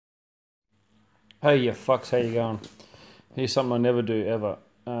Hey, you fucks, how you going? Here's something I never do ever.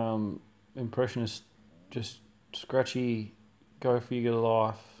 Impressionist, just scratchy, go for your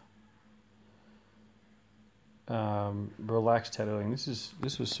life, relaxed tattooing.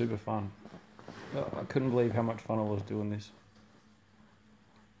 This was super fun. I couldn't believe how much fun I was doing this.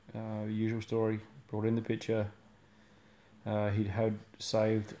 Usual story. Brought in the picture. He'd had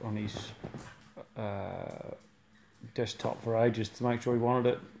saved on his uh, desktop for ages to make sure he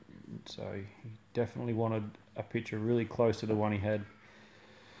wanted it. So he definitely wanted a picture really close to the one he had,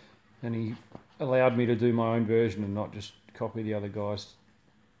 and he allowed me to do my own version and not just copy the other guy's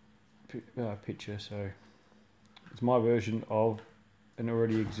picture. So it's my version of an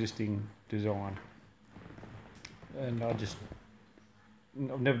already existing design, and I've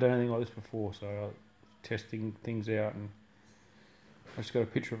never done anything like this before, so I was testing things out, and I just got a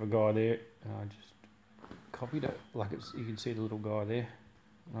picture of a guy there, and I just copied it. Like you can see the little guy there,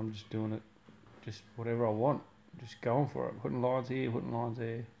 and I'm just doing it, just whatever I want, just going for it, putting lines here, putting lines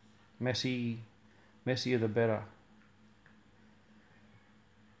there, messier the better.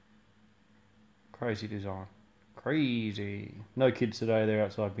 Crazy design, crazy. No kids today. They're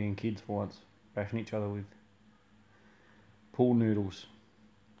outside being kids for once, bashing each other with pool noodles.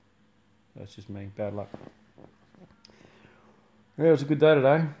 That's just me. Bad luck. Yeah, it was a good day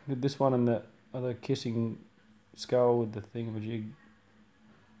today. Did this one and the other kissing skull with the thingamajig.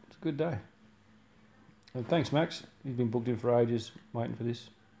 It's a good day. And thanks, Max. He's been booked in for ages, waiting for this.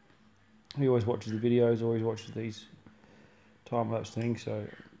 He always watches the videos, always watches these time-lapse things, so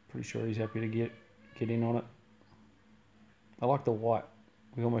pretty sure he's happy to get in on it. I like the white.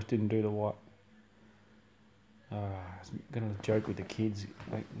 We almost didn't do the white. I was going to joke with the kids.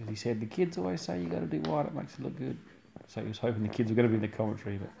 Like he said, the kids always say you got to do white, it makes it look good. So he was hoping the kids were going to be in the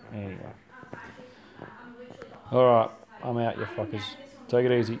commentary, but anyway. Alright, I'm out, you fuckers. Take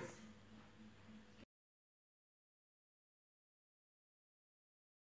it easy.